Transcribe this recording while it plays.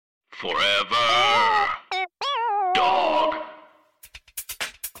Forever. Dog.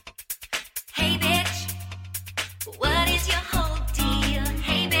 Hey bitch, what is your whole deal?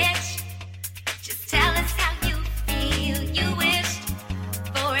 Hey bitch, just tell us how you feel. You wished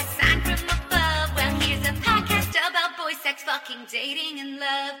for a sign from above. Well, here's a podcast about boy sex, fucking, dating, and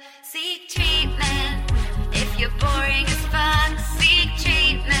love. Seek treatment if you're boring as fuck. Seek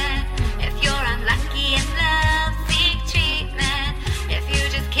treatment if you're unlucky in love. Seek treatment if you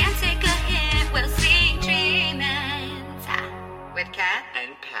just can't take a hint. Well, seek treatment. With Kat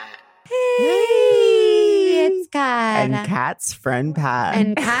and Pat. Hey, it's Kat. And Kat's friend Pat.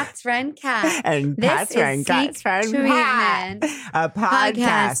 And Kat's friend Kat. And Pat's friend, Kat's friend Pat. Treatment. A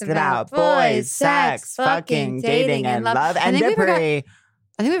podcast about boys, sex, fucking, dating, and love. And Dippery.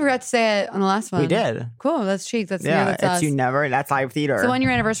 I think we forgot to say it on the last one. We did. Cool. That's chic. That's Yeah, that's it's us. You Never. That's live theater. It's the 1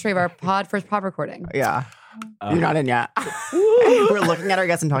 year anniversary of our first pod recording. Yeah. You're not in yet. We're looking at our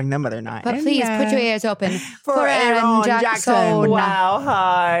guests and talking to them, but they're not. But in please yet. put your ears open For Aaron Jackson. Wow,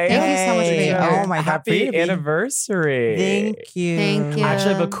 hi. Thank you so much for being here. Oh my God. Happy anniversary. Thank you. Thank you. I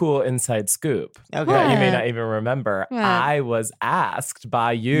actually have a cool inside scoop Okay. that you may What? not even remember. What? I was asked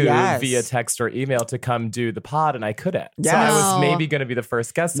by you Yes. via text or email to come do the pod, and I couldn't. So Yes. I was No. maybe going to be the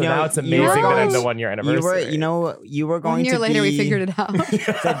first guest. So No, now it's you amazing were that I'm the going- 1 year anniversary. You were going 1 year to later, be we figured it out.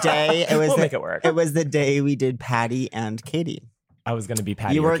 the day. It was We'll the, make it work. It was the day we did Patty and Katie. I was going to be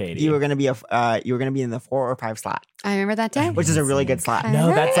Patty You or were Katie. you were gonna be you were gonna be in the 4 or 5 slot, I remember that day. which is a really good slot. No,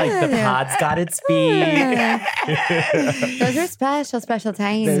 that's like the pod's got its feet. Those are special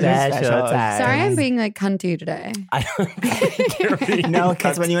times. Those are Special special times. Sorry, I'm being like cunty today. I don't think you're being No,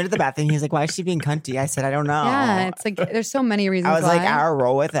 because when you went to the bathroom, he was like, "Why is she being cunty?" I said, "I don't know." Yeah, it's like there's so many reasons I was why. like, "I'll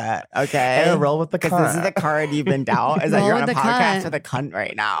roll with it." Okay, I'll roll with the because this is the card you've been dealt. Is that Roll you're on a with the podcast cunt. with a cunt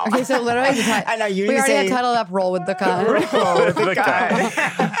right now. Okay, so literally, I know you we need to already say have titled up "Roll with the Cunt." roll with the The cunt. don't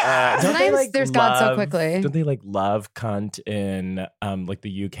they, Sometimes like, there's God so love- quickly. Don't they like love cunt in like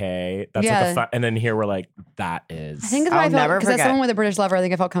the UK? That's Yeah. like a fun. And then here we're like, that is. I think that's why I'll I felt never because as forget. someone with a British lover, I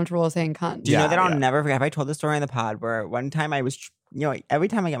think I felt comfortable saying cunt. Do you know Yeah, that I'll yeah. never forget? Have I told the story on the pod where one time I was, every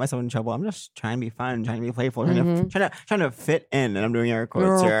time I get myself in trouble, I'm just trying to be fun, trying to be playful, trying to fit in, and I'm doing air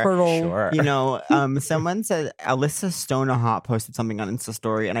quotes here. Sure. You know, someone said Alyssa Stonehot posted something on Insta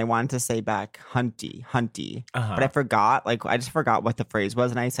story, and I wanted to say back hunty, Uh-huh. but I forgot. Like I just forgot what the phrase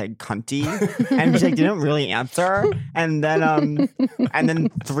was, and I said cunty, and she like didn't really answer. And then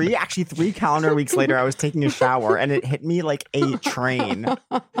three calendar weeks later, I was taking a shower, and it hit me like a train.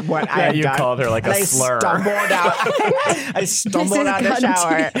 What I had you done. called her like And a I slur. stumbled out. I stumbled is out of the cunty.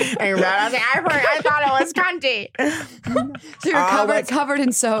 shower and ran. I was like, I thought it was cunty. So you're Oh, like- covered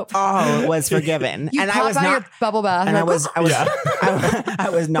in soap. Oh, it was forgiven. You and pop I was out not. your bubble bath. And I like, was I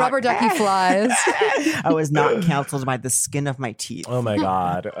was not. rubber ducky flies. I was not canceled by the skin of my teeth. Oh my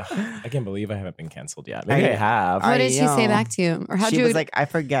God. I can't believe I haven't been canceled yet. Maybe I have. What did she say know. back to you? Or how'd She you? was like, I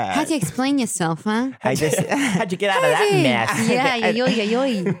forget. how'd you explain yourself, huh? I just. How'd you get out of that mess? Yeah,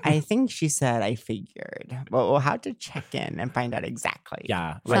 yo. I think she said I figured. Well, we'll have to check in and find out exactly.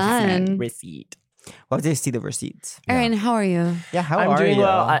 Yeah. Fun. Receipt. Well, they see the receipts. Erin, how are you? Yeah, how I'm are doing you?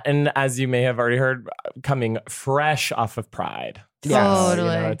 well. And as you may have already heard, coming fresh off of Pride. Yes. So,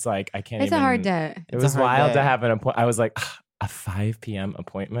 Totally. it's like, I can't It's even. a hard day. It It's was a hard wild day. to have an appointment. I was like, a 5 p.m.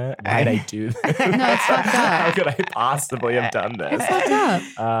 appointment? Why did I do this? No, it's fucked up. How could I possibly have done It's this? fucked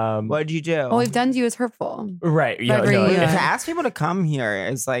up. What did you do? What we've done to you is hurtful. Right. Yeah, But no, really, yeah. To ask people to come here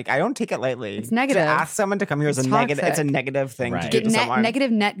is like I don't take it lightly. It's negative. To ask someone to come here is It's a negative. It's a toxic. negative thing to Right. do Get to someone. negative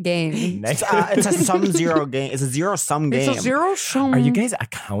net gain. It's a sum zero game. It's a zero sum game. It's a zero sum. Are you guys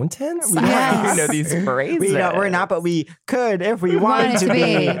accountants? We I Yes. don't even know these phrases. We're not, but we could if we wanted to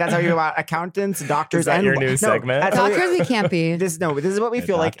be. That's how we want accountants, doctors, Is that and your new segment? that's how we- Doctors, we can't be. This is what we The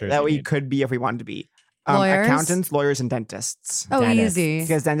feel like doctors that we we need. could be if we wanted to be. Lawyers? Accountants, lawyers, and dentists. Oh, Dentist. easy.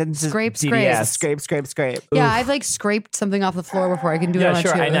 Because dentists Scrape, is scrape. DDS. scrape. Yeah, I've like scraped something off the floor before. I can do it on Yeah, a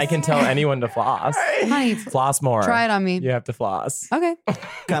sure. tooth. And I can tell anyone to floss. Honey, Floss more. try it on me. You have to floss. Okay.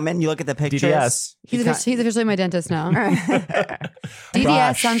 Come in, you look at the pictures. DDS. He's officially my dentist now. DDS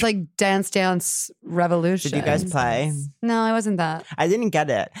Brush. sounds like Dance Revolution. Did you guys play? No, I wasn't that. I didn't get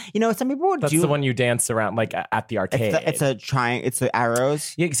it. You know, some people would That's do. the one you dance around like at the arcade. It's the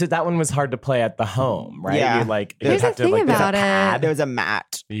arrows. Yeah, so that one was hard to play at the home. foam, right? Yeah. You like you Here's the have to thing like there's a about it. pad. There was a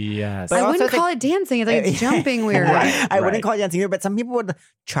mat. Yes. But I also wouldn't the- call it dancing. It's like it's jumping weird. Right. I wouldn't call it dancing here, but some people would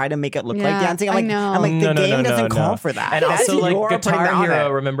try to make it look like Yeah, dancing. I know. I'm like, the game doesn't call for that. And That's also, like your putting Guitar that on Hero,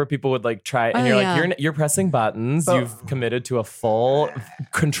 it. remember people would like try, and Oh, you're yeah. like, you're pressing buttons. But- You've committed to a full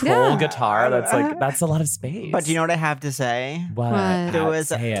control Yeah. guitar. That's a lot of space. But do you know what I have to say? what? What? There was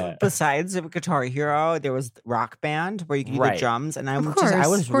Say it. besides the Guitar Hero, there was Rock Band where you could do the Right. drums, and I Of was course, I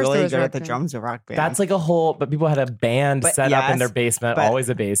was of course really there was good Rock at the Band. drums of Rock Band. That's like a whole. But people had a band But set up in yes, their basement. but- Always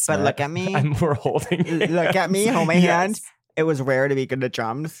a basement. but look at me. We're holding. it. Look at me, hold my Yes. hand. It was rare to be good at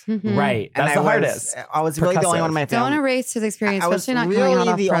drums. Mhm. Right. And That's the I was, hardest. I was really the only one in my Don't family. erase his experience, I was especially not coming out really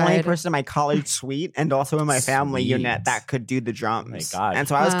off the only Pride. person in my college suite and also in my family Sweet. unit that could do the drums. My God. And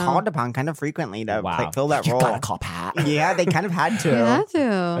so I was Wow. called upon kind of frequently to Wow. fill that You role. gotta call Pat. Yeah, they kind of had to. You had I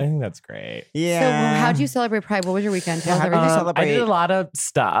to. think that's great. Yeah. So, how'd you celebrate Pride? What was your weekend? Tell us How did you everything. celebrate? I did a lot of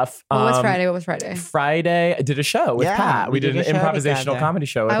stuff. What was Um, Friday? What was Friday? Friday, I did a show with Yeah, Pat. we We did did an a show improvisational together. comedy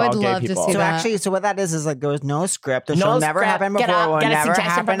show with I would all gay love to people. see So that. actually, so what that is like there was no script. The No show never script. happened Get before. up, Will get a never suggestion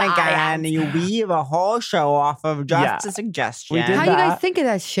happen from the again. audience. You weave a whole show off of just Yeah. a suggestion. We did How do you guys that. think of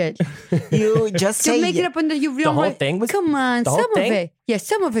that shit? You just To say make it up under you don't whole want- thing was- Come on, the whole some thing? of it. Yeah,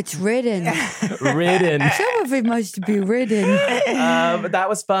 some of it's written. Ridden. Some of it must be written. But that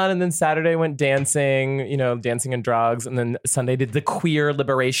was fun. And then Saturday went dancing, dancing and drugs. And then Sunday did the Queer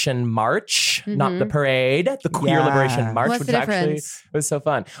Liberation March, not the parade, the Queer Yeah. Liberation March, What's which the actually difference? it was so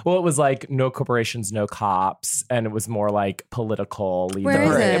fun. Well, it was like no corporations, no cops. And it was more like political leaders. Where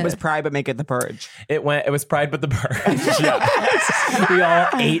is It it? was Pride, but make it the Purge. It was Pride but the Purge. Yeah. We all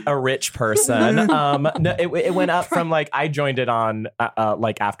ate a rich person. No, it went up from like I joined it on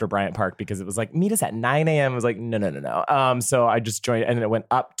like after Bryant Park because it was like meet us at 9 a.m. It was like no. So I just joined and then it went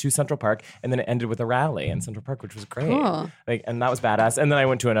up to Central Park and then it ended with a rally in Central Park, which was great. Cool. Like and that was badass. And then I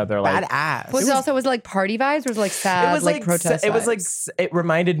went to another like Badass. Was it like party vibes or was it like sad, protest it was like vibes? it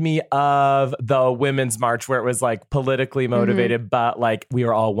reminded me of the women's march where it was like politically motivated but like we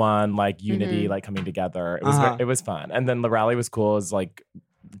were all one, like unity, like coming together. It was it was fun. And then the rally was cool. It was like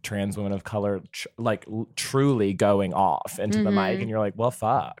trans women of color truly going off into the mic and you're like, well,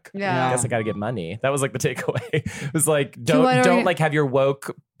 fuck. Yeah. I guess I gotta get money. That was like the takeaway. It was like what don't are you- like have your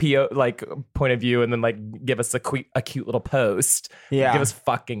woke like point of view and then like give us a cute little post. Yeah. Give us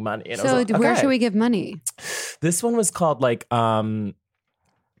fucking money. And I was So like, where okay. should we give money? This one was called like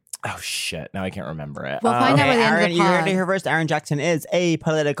oh shit, now I can't remember it. We'll find out by the end of Aaron, the you heard pod. it here first. Aaron Jackson is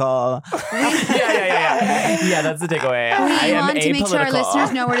apolitical. Yeah, that's the takeaway. I We am want to make sure our apolitical.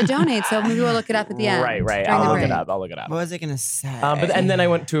 listeners know where to donate, so maybe we'll look it up at the end. Right. during the I'll look break. it up. What was I gonna say? And then I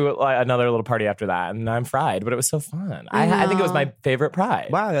went to another little party after that, and I'm fried, but it was so fun. I think it was my favorite pride.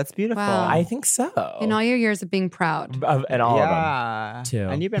 Wow, that's beautiful. Wow. I think so. In all your years of being proud. And all of them. yeah, too.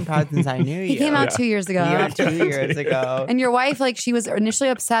 And you've been proud since I knew you. He came out 2 years ago. Yeah, 2 years ago. And your wife, like, she was initially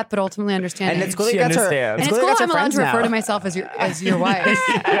upset, but ultimately understanding. And it's cool She that that's her. understands. And it's cool cool that that's I'm her allowed friends to refer now. to myself as your wife.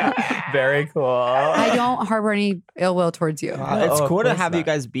 Very cool. I don't harbor any ill will towards you. Wow, it's Oh, of cool to course have you not.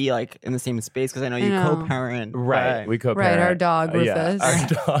 guys be like in the same space because I know you know. co-parent. Right. but- We co-parent. Right, our dog, Yeah, Rufus. our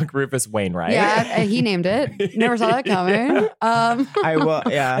dog, Rufus Wainwright. Yeah, he named it. Never saw that coming. I will.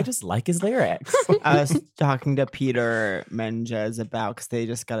 Yeah. I just like his lyrics. I was talking to Peter Menges about because they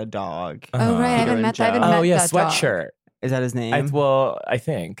just got a dog. Oh, right. I Peter haven't and met Joe. that dog. Sweatshirt. Is that his name? I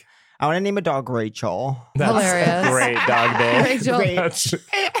think. I want to name a dog Rachel. That's Hilarious. a great dog name. Rachel. That's-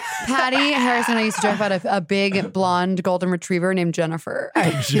 Patty Harrison and I used to joke about a big blonde golden retriever named Jennifer.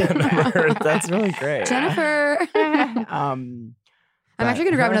 Jennifer. That's really great. Jennifer. I'm actually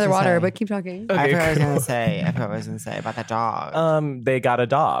going to grab another water, but keep talking. I Okay, forgot what I was cool. gonna say. I forgot what I was gonna say about that dog. They got a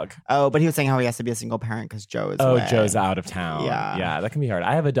dog. Oh, but he was saying how he has to be a single parent because Joe is. Oh, away. Joe's out of town. Yeah. Yeah, that can be hard.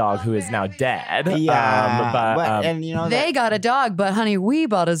 I have a dog who is now dead. Yeah, but and you know They got a dog, but honey, we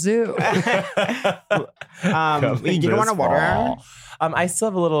bought a zoo. you didn't want to water. I still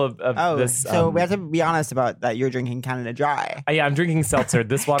have a little of Oh, this. so we have to be honest about that. You're drinking Canada Dry. Yeah, I'm drinking seltzer.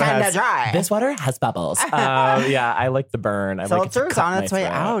 This water Canada has Dry. This water has bubbles. Yeah, I like the burn. I like it to Seltzer's cut on my its way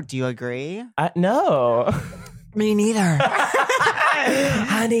throat. out. Do you agree? No, Me neither.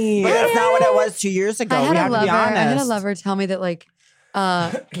 honey. But that's not what it was 2 years ago. I we had have a to lover. be honest. I had a lover tell me that like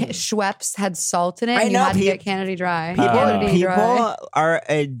Schweppes had salt in it. I and you know, had to pe- get Canada Dry. People, Canada Dry. people are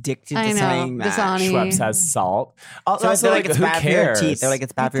addicted I to know. saying that. Dasani. Schweppes has salt. So Also, they're like it's who bad for your cares? teeth. They're like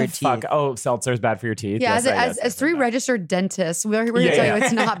it's bad for your What the teeth. fuck? Oh, seltzer is bad for your teeth. Yeah, Yes, I guess. as three registered dentists, we're here to Yeah, tell yeah. you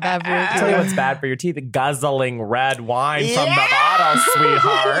it's not bad for your I'll tell you teeth. what's bad for your teeth. Guzzling red wine from the bottle,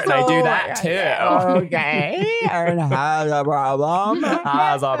 sweetheart. And I do that too. Okay, Aaron has a problem.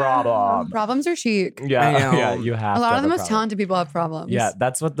 Has a problem. Problems are chic. Yeah, I know. yeah, you have A lot to of the have most problem. talented people have problems. problems. Yeah,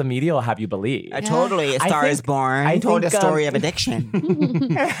 that's what the media will have you believe. Totally. A Star is Born. I told a think, story of addiction.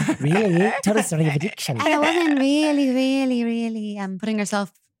 Really? Tell a story of addiction. And a woman really putting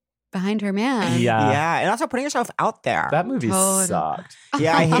herself behind her man. Yeah. And also putting yourself out there. That movie Totally. sucked.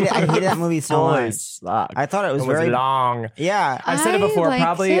 Yeah, I hated that movie so Totally much. sucked. I thought it was very long. Yeah. I've said it I before, liked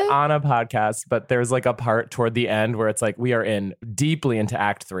probably it. on a podcast, but there's like a part toward the end where it's like we are in deeply into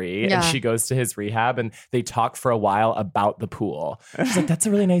act 3 Yeah. and she goes to his rehab and they talk for a while about the pool. She's like, that's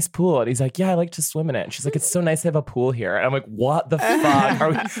a really nice pool. And he's like, yeah, I like to swim in it. And she's like, it's so nice to have a pool here. And I'm like, what the fuck? Are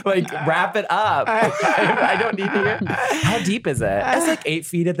we like, wrap it up. I don't need to hear. How deep is it? It's like 8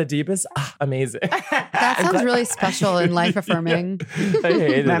 feet at the deepest. Amazing. That sounds really special and life affirming. I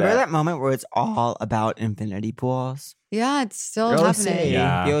hated Remember it. that moment where it's all about infinity pools? Yeah, it's still The happening.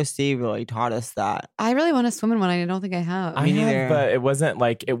 Yeah. The OC really taught us that. I really want to swim in one. I don't think I have. I Me have, neither. but it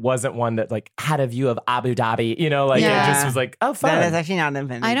wasn't one that like had a view of Abu Dhabi, you know, like Yeah. it just was like, oh, fun. That is actually not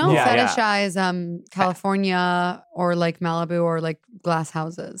infinity. I don't Yeah, yeah. fetishize California or like Malibu or like glass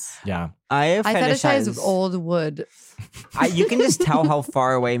houses. Yeah. I I fetishize fetishize old wood. You can just tell how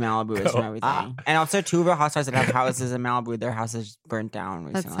far away Malibu is from Go everything. And also, two of our hot stars that have houses in Malibu, their houses burnt down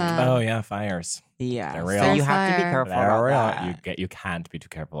recently. sad. Oh yeah, fires. Yeah, They're so real. you have to be Fire. careful They're about real. that. You can't be too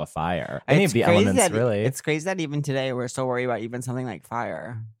careful of fire. Any It's of the crazy elements, that- really. It's crazy that even today we're so worried about even something like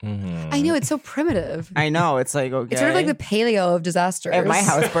fire. Mhm. I know it's so primitive. I know it's like okay. It's sort of like the paleo of disasters. If my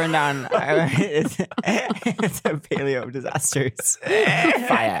house burned down, it's a paleo of disasters.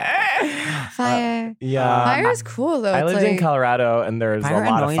 Fire. Fire. Yeah. Fire is cool though. I It's lived in like- Colorado and there's a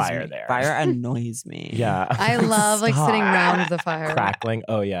lot of annoys fire me. there. Fire annoys me. Yeah. I love like sitting Stop. around the fire. Crackling.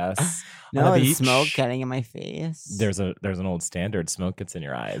 Oh yes. No, On the it's beach, smoke getting in my face. There's an old standard. Smoke gets in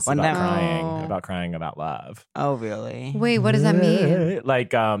your eyes. One about time- crying about love. Oh, really? Wait, what does that mean?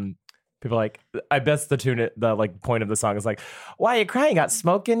 Like people like I bet the like point of the song is like, why are you crying? Got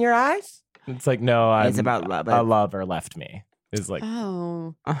smoke in your eyes? It's like no, It's about love. A lover left me. It's like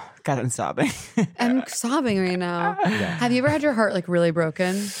Oh, Oh, God, I'm sobbing. I'm sobbing right now. yeah. Have you ever had your heart like really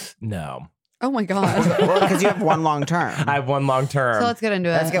broken? No. Oh my god. Well, because you have one long term. I have one long term. So let's get into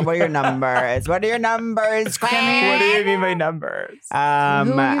it. Let's get what are your numbers? What are your numbers? What do you mean by numbers? Who are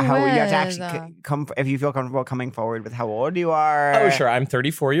you How you have to with? actually come if you feel comfortable coming forward with how old you are. Oh, sure. I'm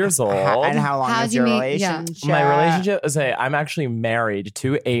 34 years old. And how long How'd is you your meet- yeah. relationship? My relationship is I'm actually married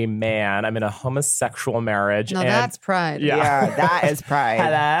to a man. I'm in a homosexual marriage. No, and that's pride. Yeah. Yeah, that is pride.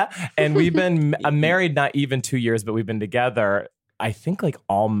 Hello. And we've been married not even 2 years, but we've been together, I think like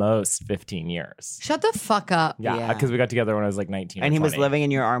almost 15 years. Shut the fuck up. Yeah, Yeah. because we got together when I was like 19 And or he was 20. living in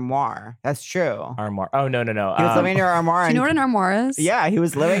your armoire. That's true. Armoire. Oh, no. He was living in your armoire. Do you know and- what an armoire is? Yeah, he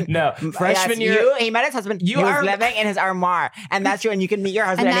was living. No, freshman year. He met his husband. You he are- was living in his armoire, and that's true. And you can meet your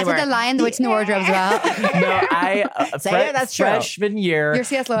husband And that's anywhere. what the Lion, the Witch, and the Wardrobe's about. No, Say it, that's true. Freshman year. You're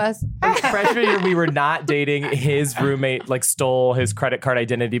C.S. Lewis. Freshman year, we were not dating. His roommate like stole his credit card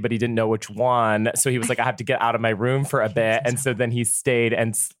identity, but he didn't know which one. So he was like, I have to get out of my room for a bit. And so then he stayed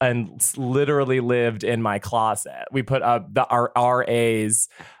and literally lived in my closet. We put up our RAs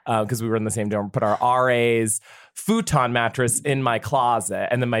because we were in the same dorm. Put our RAs futon mattress in my closet,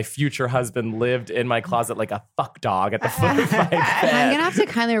 and then my future husband lived in my closet like a fuck dog at the foot of my I'm bed. gonna have to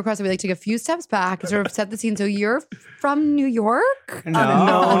kindly request that we like take a few steps back and sort of set the scene. So you're from New York? No.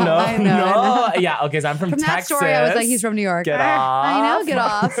 I know. Yeah, okay, so I'm from From that Texas. story, I was like, he's from New York. Get I know, off. get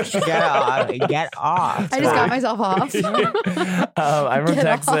off. Get off. Get off. I just got myself off. I'm from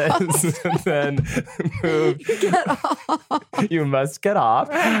Get Texas. Then moved. Get off. You must get off.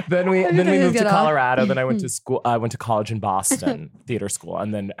 Then we Every time you moved to get off. Colorado. Then I went to school. I went to college in Boston, theater school,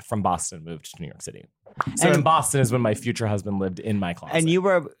 and then from Boston moved to New York City. So And- in Boston is when my future husband lived in my closet. And you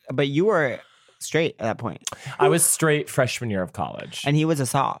were straight at that point, I was straight freshman year of college. and he was a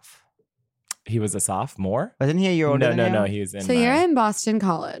soph. He was a sophomore. Wasn't he a year older? No, than no, you? he was in So you're in Boston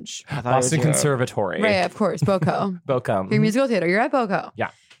College. I thought it was Boston your- Conservatory. Right, of course, BOCO. Bochum. Your musical theater. You're at BOCO.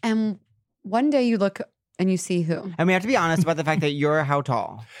 Yeah. And one day you look and you see who? And we have to be honest about the fact that you're how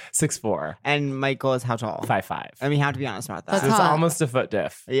tall, 6'4", and Michael is how tall. 5'5". And we have to be honest about that. That's So it's hot. almost a foot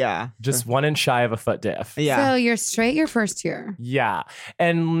diff. Yeah. Just 1 inch shy of a foot diff. Yeah. So you're straight your first year. Yeah.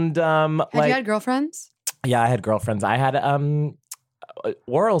 And Have like you had girlfriends? yeah, I had girlfriends. I had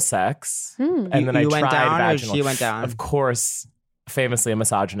oral sex. Hmm. And then I you tried went down, vaginal. or she went down. Of course, famously a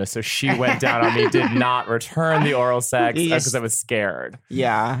misogynist. So she went down on me, did not return the oral sex You because just- I was scared.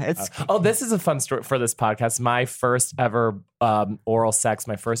 Yeah. It's Oh, this is a fun story for this podcast. My first ever oral sex,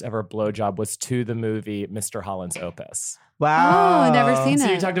 my first ever blowjob was to the movie Mr. Holland's Opus. Wow. Oh, never seen So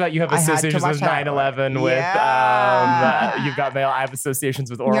you it. talked about you have I had to associations watch with that. 9/11 with Yeah. you've got mail. I have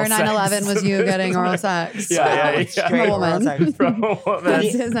associations with oral Your sex. 9/11 was you getting oral sex. Yeah. Straight From a woman. sex. From a woman.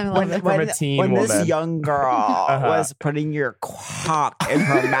 That's his 9/11. From a teen when woman. this young girl was putting your cock in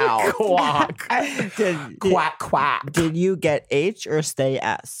her mouth, Quack. Quack, quack. did you get H or stay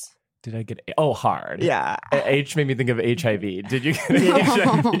S? Did I get hard? Yeah. H made me think of HIV. Did you get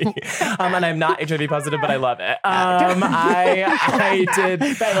HIV? And I'm not HIV positive, but I love it. I did.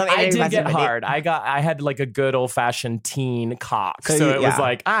 I did get hard. I had like a good old fashioned teen cock, so it was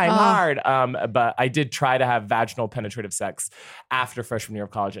like I'm hard. But I did try to have vaginal penetrative sex after freshman year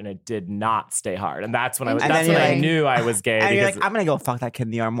of college, and it did not stay hard. And that's when I was. That's when I knew I was gay. And you're because like, I'm gonna go fuck that kid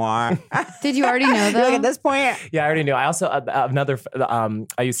in the armoire. Did you already know though? Like at this point, yeah, I already knew. I also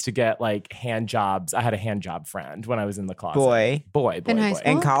I used to get like hand jobs. I had a hand job friend when I was in the closet. Boy. In high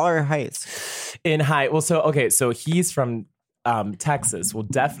school? in college or heist. In high. Well, so he's from Texas. Will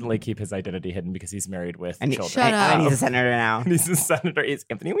definitely keep his identity hidden because he's married with children. Shut up. And he's a senator now. He's a senator. He's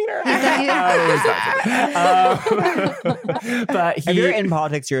Anthony Weiner. that But If you're in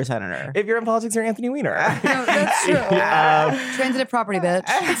politics, you're a senator. if you're in politics, you're Anthony Weiner. No, that's true. Transitive property, bitch.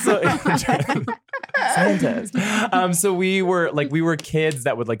 Scientist. So we were kids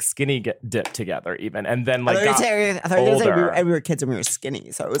that would like skinny dip together even, and then like got I thought you were gonna say older. we were kids and we were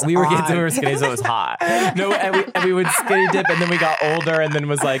skinny, so it was We were kids odd. and we were skinny, so it was hot. No, and we would skinny dip, and then we got older, and then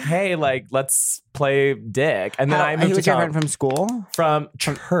was like, hey, like let's play dick, and then I He moved was to your friend from school. from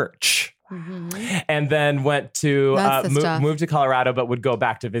church. And then went to That's the stuff. moved to Colorado, but would go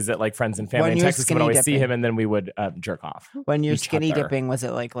back to visit like friends and family When in you're Texas. Would skinny always see dipping. him, and then we would jerk off. When you're each skinny other. dipping, was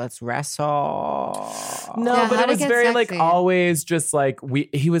it like let's wrestle? No, Yeah, but how'd it it was get very like sexy? always just like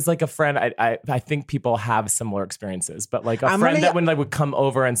he was like a friend. I think people have similar experiences, but like a I'm friend really- that when like would come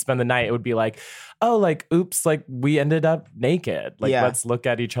over and spend the night, it would be like, oh, like oops, like we ended up naked. Like Yeah. let's look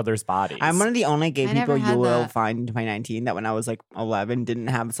at each other's bodies. I'm one of the only gay I never people had you will that. find in 2019 that when I was like 11 didn't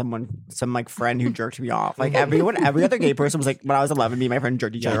have some like friend who jerked me off. Like every other gay person was like when I was 11, me and my friend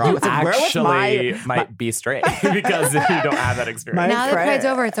jerked each other off. You It's like, where was actually my might be straight because you don't have that experience. My Now that friend- pride's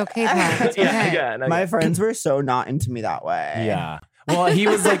over, it's okay, Pat. It's okay. yeah, no, my friends were so not into me that way. yeah. Well, he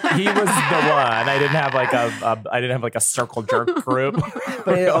was the one. I didn't have like a circle jerk group.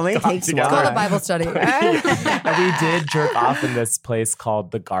 But it only takes together. It's called a one. Bible study. And we did jerk off in this place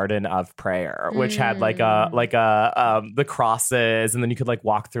called the Garden of Prayer, which had the crosses, and then you could like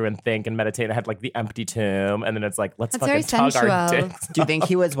walk through and think and meditate. It had like the empty tomb, and then it's like let's That's fucking very tug our sensual. dicks. Do you think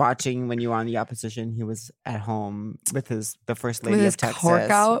he was watching when you were on the opposition? He was at home with the first lady With his of Texas. cork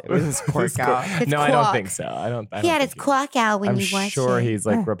out? With his cork out. It's No, I don't quack. think so. I don't. He had his quack out when I'm he watched sure it. he's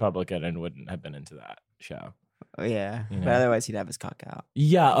like Republican and wouldn't have been into that show. Oh, yeah. You know. But otherwise he'd have his cock out.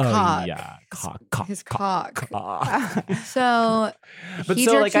 Yeah. Oh, Cock. yeah. Cock. His cock. Cock. So, But he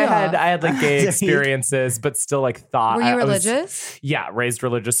so jerked like you I had off. like gay experiences, but still like thought. Were you I was- religious? yeah, raised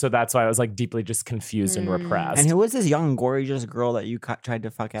religious, so that's why I was like deeply just confused and repressed. And who was this young, gorgeous girl that you tried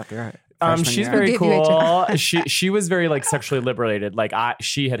to fuck after her? freshman She's year? very Who gave you cool. she was very like sexually liberated. Like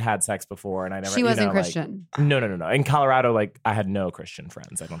she had sex before, and I never. She you wasn't know, like- Christian. no. In Colorado, like I had no Christian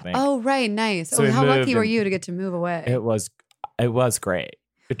friends. I don't think. Oh, right. Nice. So oh, we how lucky moved were and- you to get to move away? It was great.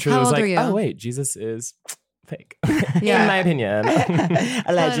 It truly How was old like, were you? oh wait, Jesus is fake, Yeah. in my opinion.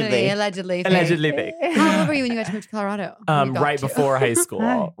 Allegedly. Allegedly. Allegedly fake. How old were you when you got to move to Colorado? When you got Right to? before high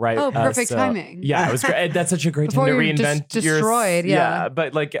school, right? Oh, perfect so- timing. Yeah, it was great. That's such a great Before time to you were reinvent destroyed, yeah.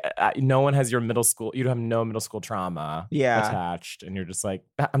 but like no one has your middle school. You don't have no middle school trauma attached, and you're just like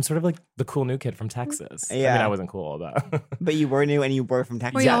I'm sort of like the cool new kid from Texas. I mean, Yeah. I wasn't cool, but But you were new and you were from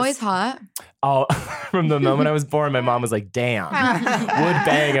Texas. Were you always hot? all from the moment I was born, my mom was like, "Damn, would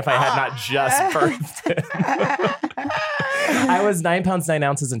bang if I had not just birthed him." I was 9 pounds 9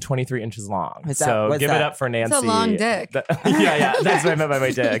 ounces and 23 inches long. What's that- So what's give it that? up for Nancy. It's a long dick. Yeah, that's what I meant by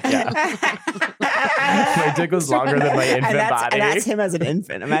my dick. Yeah, my dick was longer than my infant body. And that's him as an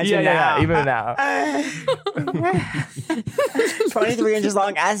infant. Imagine yeah, now. even now. 23 inches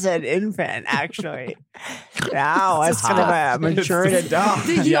long as an infant, actually. Wow, that's kind of a mature adult.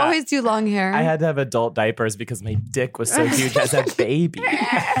 Did you Yeah. always do long hair? I had to have adult diapers because my dick was so huge as a baby.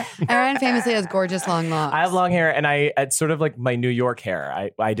 Aaron famously has gorgeous long locks. I have long hair, and it's sort of like my New York hair.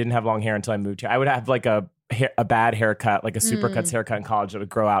 I didn't have long hair until I moved here. I would have like a bad haircut, like a Supercuts haircut in college that would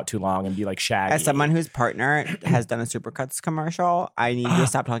grow out too long and be like shaggy. As someone whose partner has done a Supercuts commercial, I need you to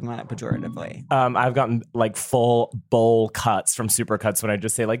stop talking about it pejoratively. I've gotten like full bowl cuts from Supercuts when I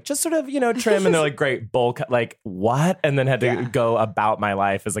just say like, just sort of, trim. And they're like, great, bowl cut. Like, what? And then had to go about my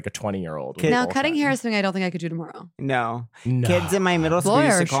life as like a 20-year-old. Now, cutting hair is something I don't think I could do tomorrow. No. Kids in my middle school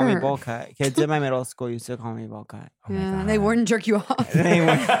used to call me bowl cut. Kids in my middle school used to call me bowl cut. Oh my God. They wouldn't jerk you off. They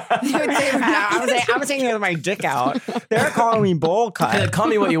would say, I was saying it with my dick out. They're calling me bowl cut. Call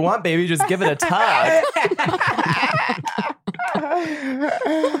me what you want, baby. Just give it a tug.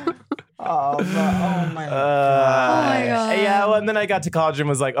 Oh my God. Oh my God. Yeah, well, and then I got to college and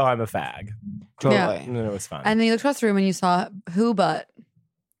was like, oh, I'm a fag. Totally. Yeah. And then it was fun. And then you looked across the room and you saw who but?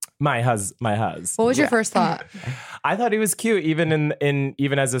 My hus. What was your first thought? I thought he was cute, even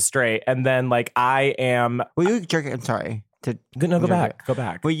even as a straight. And then like I am. Were you jerking? I'm sorry. No, go back. Go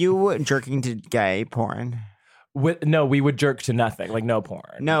back. Were you jerking to gay porn? No, we would jerk to nothing, like no porn.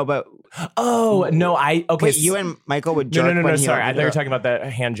 No, but oh no, okay. Wait, you and Michael would jerk. No. when he Sorry, opened I thought you it were up. talking about the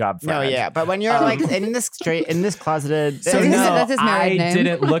hand job. Friend. No, yeah, but when you're like in this closeted, So That's no, his married I name.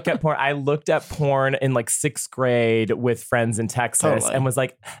 didn't look at porn. I looked at porn in like 6th grade with friends in Texas Totally. and was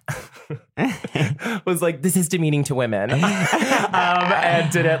like, this is demeaning to women,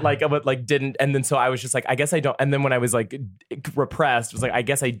 and didn't. And then so I was just like, I guess I don't. And then when I was like repressed, was like, I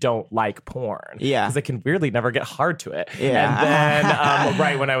guess I don't like porn. Yeah, because I can weirdly never get hard to it. Yeah. And then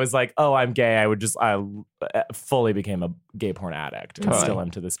right when I was like, oh, I'm gay, I fully became a gay porn addict and still am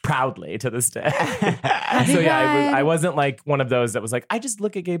proudly to this day. So yeah, I wasn't like one of those that was like, I just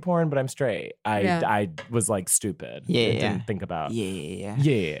look at gay porn, but I'm straight. I was like stupid. Yeah, I didn't think about.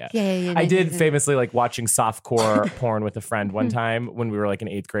 Yeah. I did famously like watching softcore porn with a friend one time when we were like in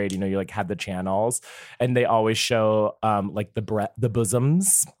 8th grade. You like had the channels, and they always show like the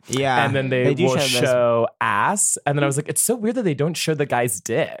bosoms. Yeah, and then they do will show show ass. And then I was like, it's so weird that they don't show the guy's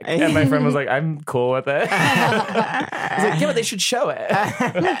dick. And my friend was like, I'm cool with it. I was like, yeah, but they should show it.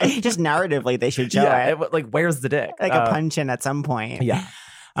 Just narratively, they should show it. Like, where's the dick? Like a punch in at some point. Yeah.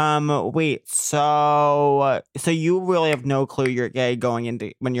 Wait, so you really have no clue you're gay going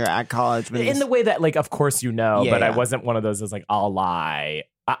into when you're at college? In the way that, like, of course you know, Yeah, but I yeah. wasn't one of those that's like, I'll lie.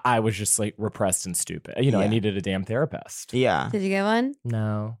 I was just like repressed and stupid. I Yeah. needed a damn therapist. Yeah. Did you get one?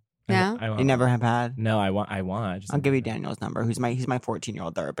 No. No? I want You never have had? No, I want. I'll give you Daniel's number. He's my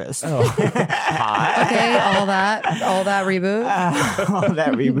 14-year-old therapist. Oh, hot. Okay, all that reboot. All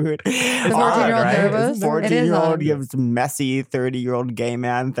that reboot. The 14-year-old right? therapist. 14-year-old on. gives messy 30-year-old gay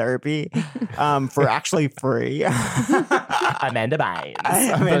man therapy for actually free. Amanda Bynes.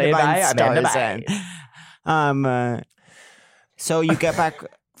 Amanda Played by Bynes Amanda stars Bynes. in. So you get back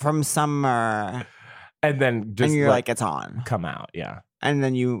from summer And then just and you're like, it's on. come out. Yeah. And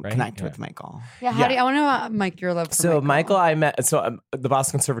then you Right? connect Yeah. with Michael. Yeah, Yeah. I want to know about Mike, your love for So Michael, I met. So the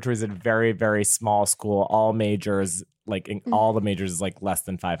Boston Conservatory is a very, very small school. All majors, like in all the majors, is like less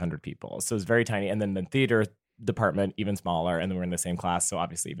than 500 people. So it's very tiny. And then the theater department even smaller, and then we're in the same class, so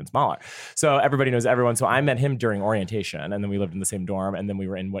obviously even smaller. So everybody knows everyone. So I met him during orientation, and then we lived in the same dorm, and then we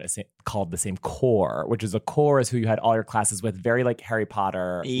were in what is called the same core, which is a core is who you had all your classes with, very like Harry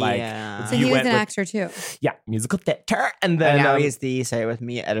Potter. Yeah. Like So you he was went an with- actor too. Yeah, musical theater, and then And now he's the, say it with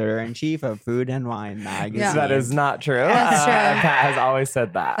me, editor-in-chief of Food and Wine magazine. Yeah. that is not true. That's true. Pat has always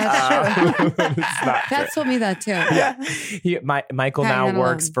said that. That's true. It's not true. Pat told me that too. Yeah. Michael Pat now had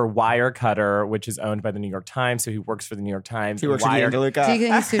works alone. for Wirecutter, which is owned by the New York Times. So he works for the New York Times. He works for Wire- Dean DeLuca. Do you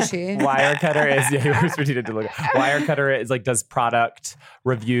think sushi? Wirecutter is he works for Tina DeLuca. Wirecutter is like does product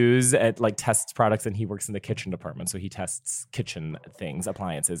reviews and like tests products, and he works in the kitchen department. So he tests kitchen things,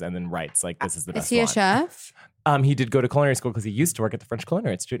 appliances, and then writes like this is the Is best he a one. chef? He did go to culinary school because he used to work at the French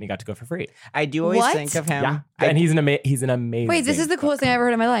Culinary Institute, and he got to go for free. I do always What? think of him. Yeah, and he's an amazing. Wait, this is the coolest thing I ever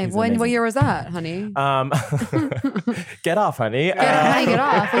heard in my life. He's What amazing. year was that, honey? Get off, honey. Honey, get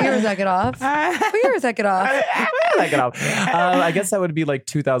off. What year was that? Get off. What year was that? Get off. Get off. I guess that would be like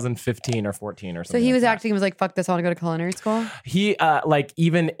 2015 or 14 or So something. he like was that. acting. Was like, fuck this. I want to go to culinary school. He like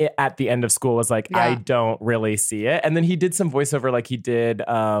even at the end of school was like, I Yeah. don't really see it. And then he did some voiceover, like he did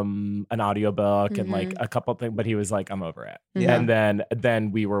an audiobook and like a couple things, but he was like, I'm over it. Yeah. And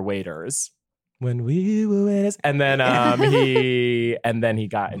then we were waiters. When we were waiters. And then he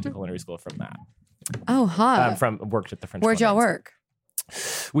got into culinary school from that. Oh, hot. Worked at the French Where'd y'all Culinary work?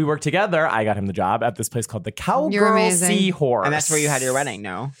 Institute. We worked together. I got him the job at this place called the You're Cowgirl amazing. Seahorse. And that's where you had your wedding,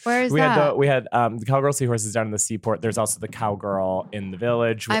 no? Where is We that? had the Cowgirl Seahorse is down in the seaport. There's also the Cowgirl in the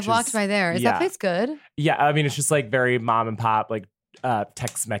Village. Which I've walked is, by there. Is yeah. that place good? Yeah, I mean it's just like very mom and pop, like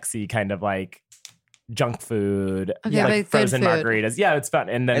Tex-Mexy kind of like junk food, Okay, but like good frozen food. margaritas. Yeah, it's fun.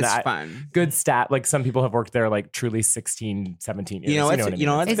 And then It's fun. good stat. Like some people have worked there like truly 16, 17 years. You know what I what's- mean? you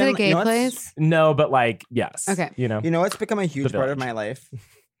know what's Is it a been- gay you know what's- place? No, but like, yes. Okay. You know? You know what's become a huge The part of village. my life?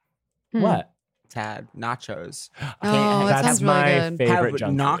 What? Tad nachos. Oh, that That's sounds really my good. favorite Have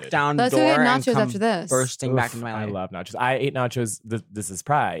junk knocked food. down Let's door go get and nachos come after this. bursting back Oof, into my I life. love nachos. I ate nachos. This is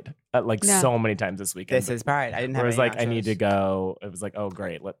Pride. Like Yeah. so many times this weekend. This is pride. I didn't have Whereas any like I need nachos. to go. It was like, oh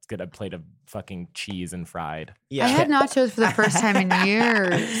great, let's get a plate of fucking cheese and fried. Yeah. I had nachos for the first time in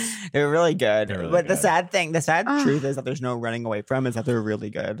years. They're really good. They're really but the good. sad Ah. truth is that there's no running away from is that they're really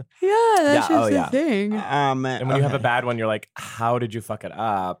good. Yeah, that's Yeah, just oh, the yeah. thing. And when you have a bad one, you're like, how did you fuck it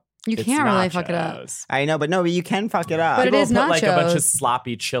up? You It's can't really fuck it up. nachos. I know, but no, you can fuck it up. But it People is put like a bunch of nachos.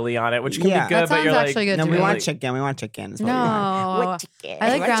 sloppy chili on it, which can Yeah. be good, That but you're sounds like, actually good No, to we me. want like- chicken. We want chicken. is what we No, want. What chicken? I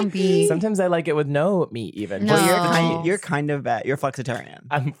like What ground chicken? beef. sometimes I like it with no meat even. No. Well, No. you're kind of you're flexitarian.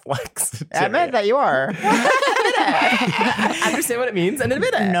 I'm flexitarian. I admit that you are. Understand what it means and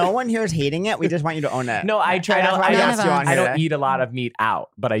admit it. No one here is hating it. We just want you to own it. No, I try. And that's why I None asked of you us. on I here. don't eat a lot of meat out,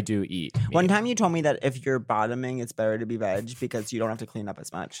 but I do eat meat. One time you told me that if you're bottoming, it's better to be veg because you don't have to clean up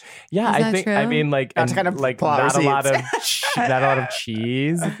as much. Yeah, Is I that think. I true? mean, like, That's and, kind of like pull out not a lot of receipts. not a lot of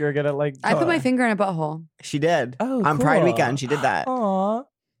cheese. If you're gonna like, I put my finger in a butthole. She did. Oh, on Pride cool. weekend, she did that. Aw.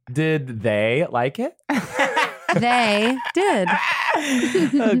 Did they like it? They did.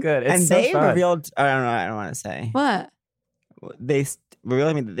 Oh, good. It's and so they fun. revealed. I don't know. I don't want to say. What? They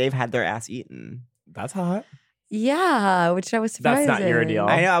revealed me that they've had their ass eaten. That's hot. Yeah, which I was surprised. That's not your deal.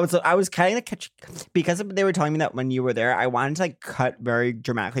 I know. I was kind of because they were telling me that when you were there. I wanted to like cut very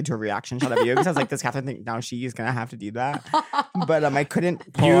dramatically to a reaction shot of you because I was like, "This Catherine thing now she's gonna have to do that." But I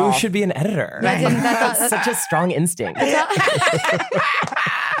couldn't. Pull You off. should be an editor. Yeah, I didn't- that's- That's such a strong instinct.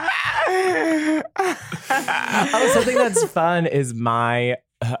 Oh, something that's fun is my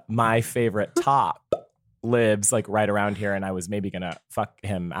favorite top lives like right around here, and I was maybe gonna fuck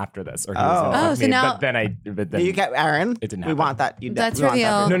him after this, or he was gonna Oh. fuck Oh, so me. now- but then You get Aaron. It didn't We happen. want that. That's we want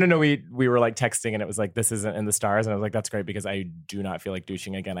that. reveal. no. We were like texting, and it was like, this isn't in the stars, and I was like, that's great because I do not feel like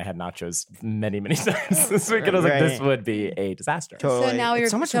douching again. I had nachos many times this week, and I was like, this Right. would be a disaster. Totally. So now It's you're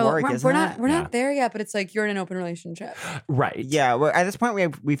so much so work, we're, isn't we're not it? we're Yeah. not there yet, but it's like you're in an open relationship. Right? Yeah, well, at this point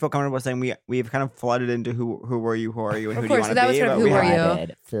we feel comfortable saying we've kind of flooded into who are you, and Of who do you course, want so to that was be. sort of but who we were have-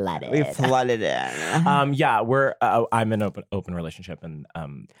 you? Flooded. We flooded in. Yeah, I'm in open relationship, and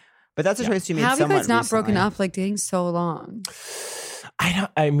But that's a choice you made. How have you somewhat guys not broken recently. up like dating so long?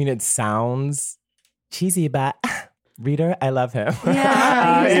 I mean, it sounds cheesy, but reader, I love him.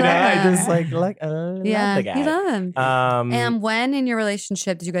 Yeah, you you know, I love just him. love Yeah, the guy. you love him. Um, And when in your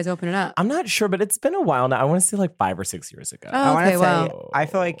relationship did you guys open it up? I'm not sure, but it's been a while now. I want to say like 5 or 6 years ago. Oh, I want to okay, say wow. I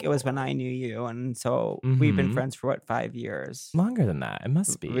feel like it was when I knew you, and so we've been Mhm. friends for 5 years? Longer than that, it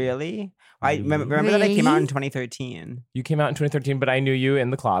must be. Really? I remember that I came out in Really? 2013. You came out in 2013, but I knew you in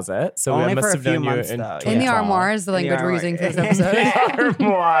the closet, so Only I must for a have few known months, you in though. In the 2012. armoire is the language we're armoire. using for this episode.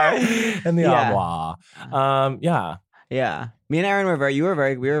 armoire. In the Yeah. armoire. Yeah. Yeah, me and Aaron were we were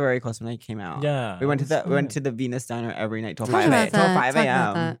very close when I came out. Yeah. we went to it was the Venus Diner every night till Talk 5 about a.m. till that. 5 Talk about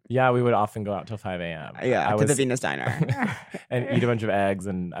a.m. that. Yeah, we would often go out till 5 a.m. Yeah, I to the was- Venus Diner. and eat a bunch of eggs,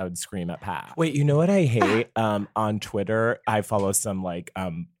 and I would scream at Pat. Wait, you know what I hate? On Twitter, I follow some like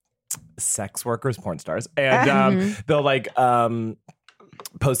sex workers, porn stars, and they'll like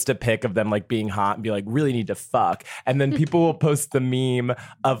post a pic of them like being hot and be like, really need to fuck. And then people will post the meme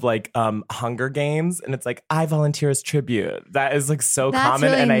of like Hunger Games, and it's like, I volunteer as tribute. That is like so That's common,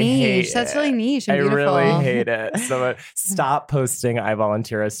 really and I niche. hate That's it. really niche and I beautiful. really hate it. So stop posting I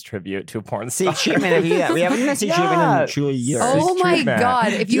volunteer as tribute to porn See stars. treatment of you. We haven't done see treatment Yeah. in truly years. Oh my treatment.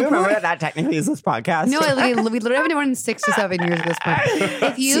 God! If Do you you remember put- that technically is this podcast? No, we literally haven't done one in 6 to 7 years at this point.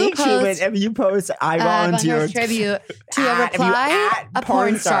 If you See treatment, post if you post, I volunteer. volunteer tribute to a If you reply at a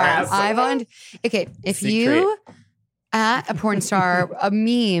porn star. stars. I volunteer. Okay, if Secret. you at a porn star a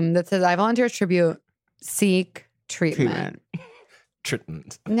meme that says I volunteer as tribute, seek treatment.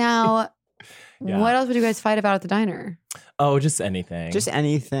 Treatment. Now, Yeah. what else would you guys fight about at the diner? Oh, just anything. Just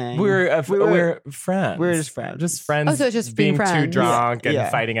anything. we're We were- friends. we're just friends. Just friends. Oh, so it's just being being too friends. drunk and Yeah.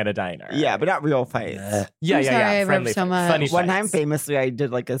 fighting at a diner. yeah, but not real fights. Yeah, I'm yeah, sorry, I yeah. ripped Friendly so fights. much. Funny One time, fights. famously, I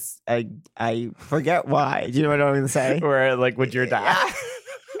did like I forget why. Do you know what I'm going to say? Where like, would your dad?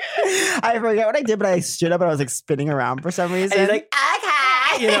 I forget what I did, but I stood up and I was like spinning around for some reason. And he's like,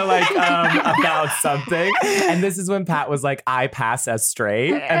 okay, you know, like about something. And this is when Pat was like, I pass as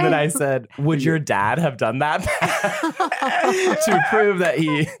straight. And then I said, would your dad have done that? To prove that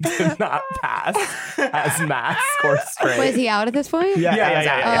he did not pass as mask or straight. Wait, is he out at this point? yeah,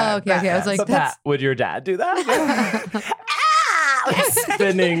 yeah. Oh, okay, okay. I was like, So that's Pat, would your dad do that?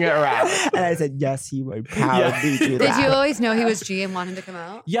 spinning around. And I said, yes, he would proudly do Did that. you always know he was G and wanted to come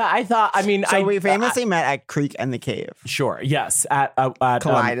out? Yeah, I thought. I mean, So we famously met at Creek and the Cave. Sure. Yes. At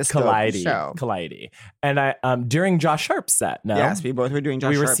Kaleidoscope Kaleidi. show. Kaleidi. And I during Josh Sharp's set. No. Yes, we both were doing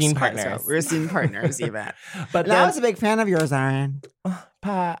Josh We were Sharp's scene Kaleidoscope. partners. We were scene partners even. But And I then, was a big fan of yours, Aaron.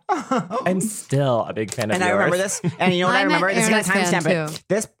 Pat, I'm still a big fan of And yours. I remember this. And you know what I I'm an remember? This is going to Aaron's fan, timestamp too. it.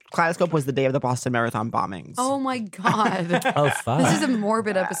 This Kaleidoscope was the day of the Boston Marathon bombings. Oh my God. Oh fuck. This is a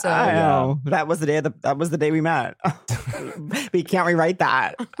morbid episode. I know. That was the day we met. We can't rewrite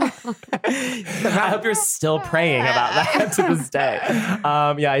that. I hope you're still praying about that to this day.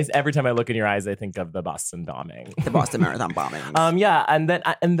 Every time I look in your eyes, I think of the Boston bombing. The Boston Marathon bombings. Yeah, and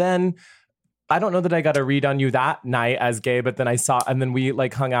then I don't know that I got a read on you that night as gay, but then then we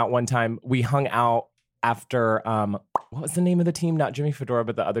like hung out one time. We hung out after what was the name of the team? Not Jimmy Fedora,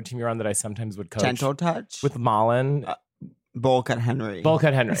 but the other team you're on that I sometimes would coach. Gentle Touch? With Mullen. Bulkhead Henry.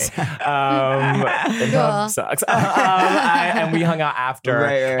 Bulkhead Henry. Cool. Sucks. And we hung out after,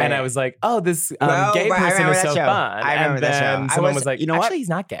 Right. and I was like, "Oh, this Well, gay I person remember is that so show. fun." I remember and that then show. someone was like, you know what? "Actually, he's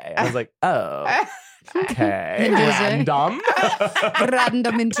not gay." I was like, "Oh, okay, Interesting. random."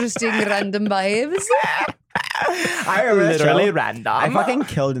 Random, interesting, random vibes. I remember that Literally show. random. I fucking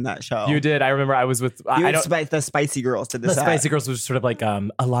killed in that show. You did. I remember I was with. You I and don't. the Spicy Girls did The this. Spicy Girls was sort of like a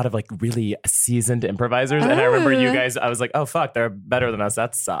lot of like really seasoned improvisers, and I remember you guys. I was like, "Oh fuck, they're better than us.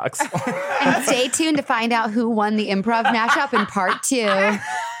 That sucks." And stay tuned to find out who won the improv mashup in part 2.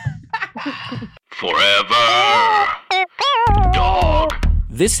 Forever Dog.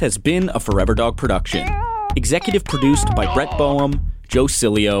 This has been a Forever Dog production. Executive produced by Brett Boehm, Joe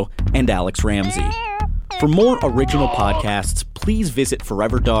Cilio, and Alex Ramsey. For more original podcasts, please visit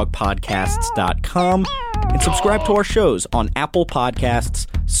foreverdogpodcasts.com and subscribe to our shows on Apple Podcasts,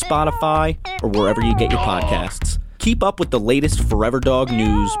 Spotify, or wherever you get your podcasts. Keep up with the latest Forever Dog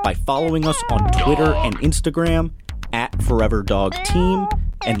news by following us on Twitter and Instagram @ForeverDogTeam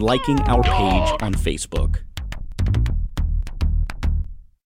and liking our page on Facebook.